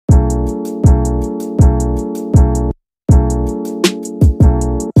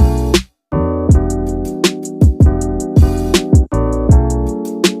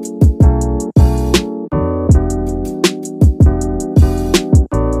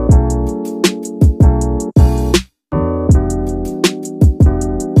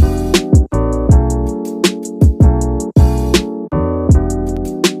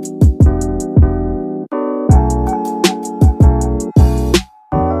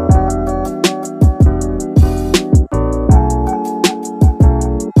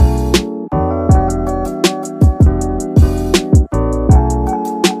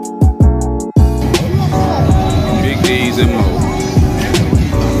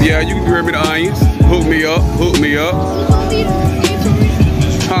Yeah, you can grab me the onions. Hook me up. Hook me up.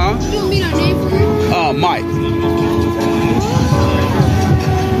 Huh? You don't mean our name for it? Mike.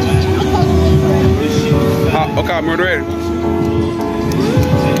 Okay, I'm ready.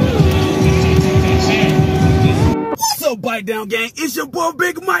 What's up, Bite Down Gang? It's your boy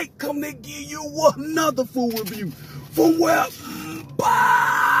Big Mike coming to give you another food review from where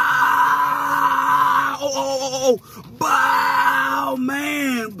bow,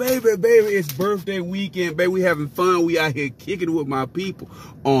 man, baby, it's birthday weekend, baby. We having fun. We out here kicking it with my people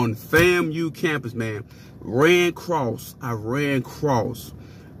on FAMU campus, man. I ran cross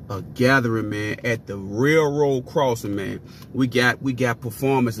a gathering, man, at the railroad crossing, man. We got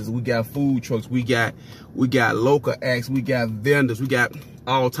performances, we got food trucks, we got local acts, we got vendors, we got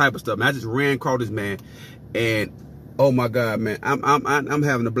all type of stuff, man. I just ran across this, man, and oh my God, man, I'm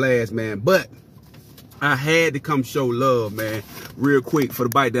having a blast, man. But I had to come show love, man, real quick for the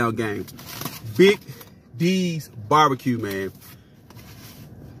Bite Down Gang. Big D's Barbecue, man.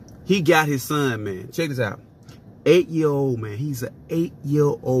 He got his son, man. Check this out. 8-year-old, man. He's an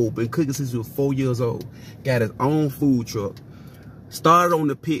 8-year-old. Been cooking since he was 4 years old. Got his own food truck. Started on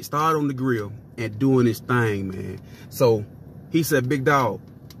the pit, started on the grill, and doing his thing, man. So he said, big dog,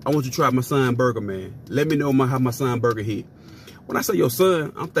 I want you to try my son burger, man. Let me know how my son burger hit. When I say your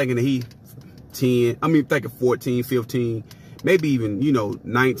son, I'm thinking that he 10, thinking 14, 15, maybe even,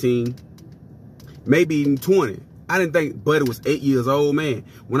 19, maybe even 20. I didn't think Buddy was 8 years old, man.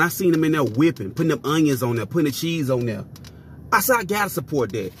 When I seen him in there whipping, putting them onions on there, putting the cheese on there, I said, I gotta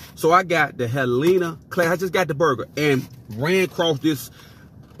support that. So I got the Helena class. I just got the burger and ran across this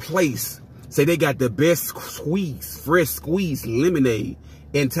place. Say they got the best fresh squeezed lemonade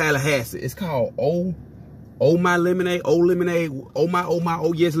in Tallahassee. It's called Oh My Lemonade, Oh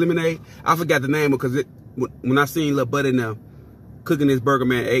Yes Lemonade. I forgot the name because when I seen little Buddy now cooking this burger,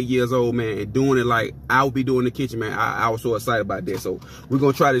 man, 8 years old, man, and doing it like I would be doing in the kitchen, man, I was so excited about that. So we're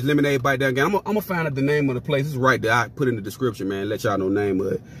gonna try this lemonade Bite Down Gang. I'm gonna find out the name of the place. It's right there. I put in the description, man. Let y'all know the name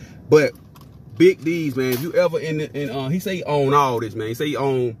of it. But Big D's, man, if you ever he say he own all this, man. He say he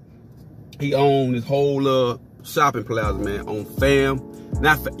own this whole shopping plaza, man, on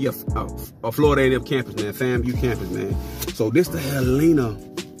Florida A&M campus, man, FAMU campus, man. So this the Helena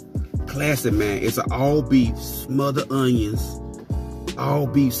classic, man. It's an all beef smothered onions,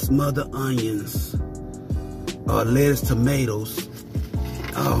 lettuce, tomatoes.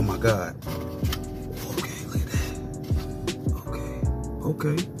 Oh my God. Okay, look at that.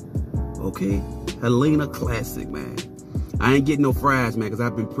 Okay. Helena classic, man. I ain't getting no fries, man, because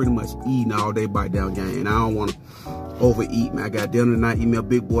I've been pretty much eating all day Bite Down Gang, and I don't want to overeat, man. I got dinner tonight, eat me a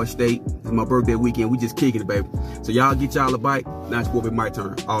big boy steak. It's my birthday weekend. We just kicking it, baby. So y'all get y'all a bite. Now it's gonna be my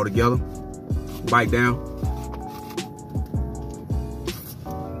turn. All together. Bite down.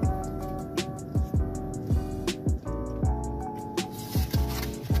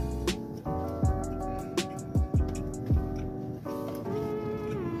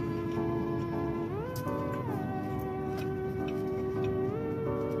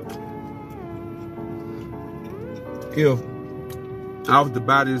 If I was to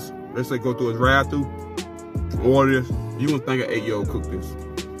buy this, let's say go through a drive-through, order this, you wouldn't think an 8-year-old cooked this.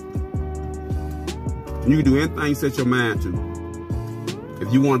 You can do anything you set your mind to.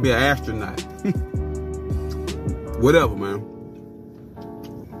 If you want to be an astronaut, whatever, man.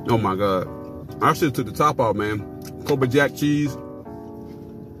 Oh my God, I should have took the top off, man. Cobra Jack cheese.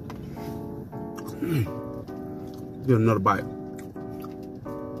 Get another bite.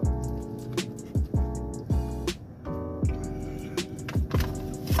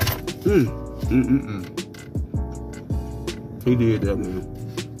 He did that, man.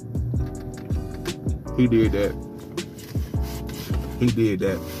 He did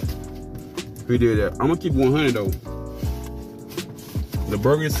that. I'm gonna keep 100 though. The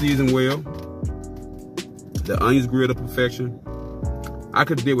burger is seasoned well. The onions grilled to perfection. I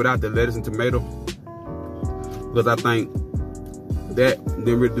could have did without the lettuce and tomato because I think that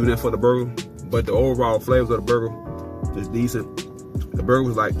didn't really do that for the burger. But the overall flavors of the burger is decent. The burger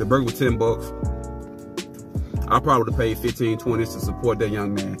was 10 bucks. I probably would have paid 15, 20 to support that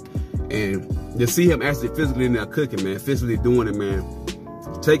young man. And to see him actually physically in there cooking, man, physically doing it, man.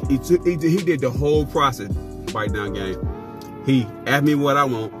 He did the whole process, Bite Down Gang. He asked me what I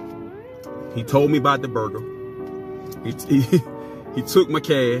want. He told me about the burger. He took my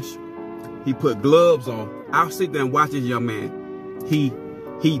cash. He put gloves on. I'll sit there and watch this young man. He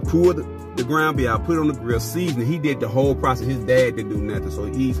poured the ground beef out, put it on the grill, seasoned it. He did the whole process. His dad didn't do nothing, so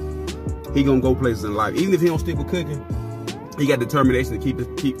he gonna go places in life. Even if he don't stick with cooking, he got determination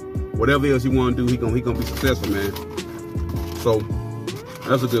to keep whatever else he want to do. He gonna be successful, man. So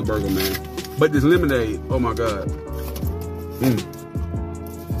That's a good burger, man. But this lemonade, oh my God.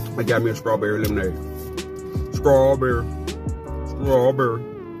 I got me a strawberry lemonade. Strawberry.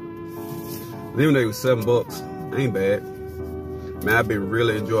 Lemonade was $7. Ain't bad. Man, I've been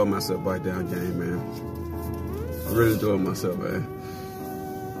really enjoying myself right down game, man. Really enjoying myself, man.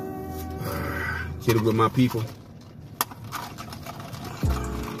 Kidding with my people.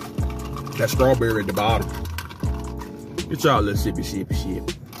 That strawberry at the bottom. Get y'all a little sippy shit.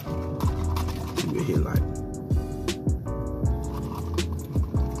 Give me a hit like.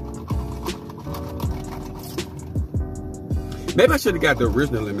 Maybe I should have got the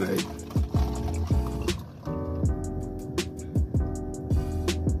original lemonade.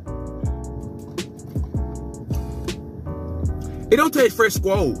 It don't taste fresh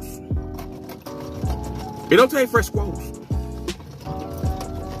squoze. It don't taste fresh squoze.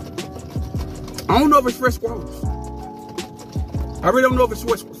 I don't know if it's fresh squoze. I really don't know if it's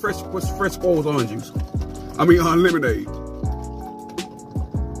fresh squoze orange juice. I mean, lemonade.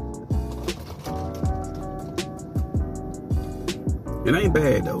 It ain't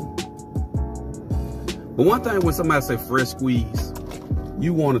bad though. But one thing when somebody say fresh squeeze,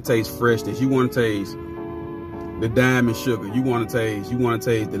 you want to taste freshness. You want to taste the diamond sugar. You want to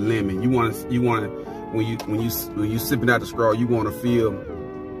taste the lemon. You want when you sipping out the straw, you want to feel,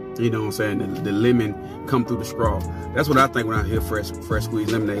 you know what I'm saying, the lemon come through the straw. That's what I think when I hear fresh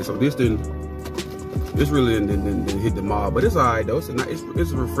squeezed lemonade. So this really didn't hit the mark, but it's all right though. It's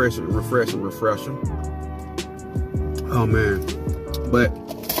refreshing. Oh man, but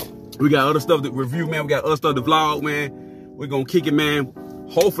we got other stuff to review, man. We got other stuff to vlog, man. We're gonna kick it, man.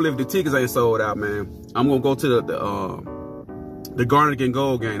 Hopefully, if the tickets ain't sold out, man, I'm gonna go to the Garnet and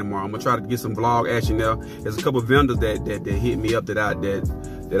Gold game tomorrow. I'm gonna try to get some vlog action there. There's a couple of vendors that hit me up that I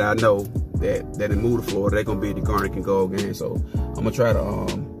know that in moved to Florida. They're gonna be at the Garnet and Gold game. So I'm gonna try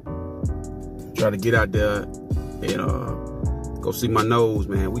to get out there and go see my nose,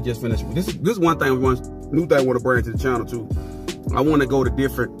 man. We just finished. This is one thing new thing I want to bring to the channel too. I want to go to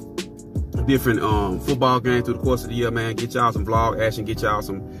different football games through the course of the year, man. Get y'all some vlog action, get y'all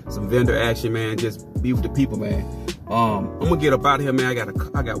some vendor action, man. Just be with the people, man. I'm gonna get up out of here, man.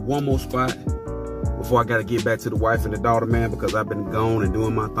 I got one more spot before I gotta get back to the wife and the daughter, man, because I've been gone and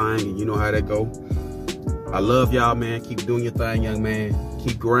doing my thing, and you know how that go. I love y'all, man. Keep doing your thing, young man.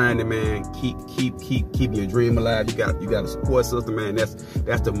 Keep grinding, man. Keep your dream alive. You got a support system, man. That's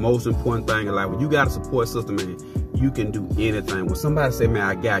the most important thing in life. When you got a support system, man, you can do anything. When somebody say, man,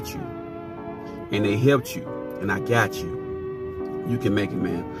 I got you, and they helped you, and I got you, you can make it,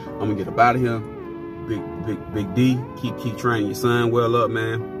 man. I'm gonna get up out of here. Big D, keep training your son well up,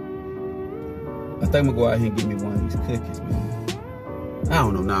 man. I think I'm gonna go out here and get me one of these cookies, man. I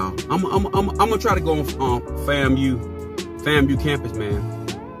don't know now. I'm gonna try to go on FAMU campus, man,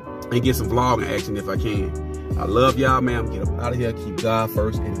 and get some vlogging action if I can. I love y'all, man. I'm gonna get up out of here. Keep God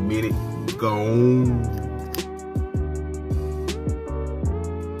first. In a minute, gone.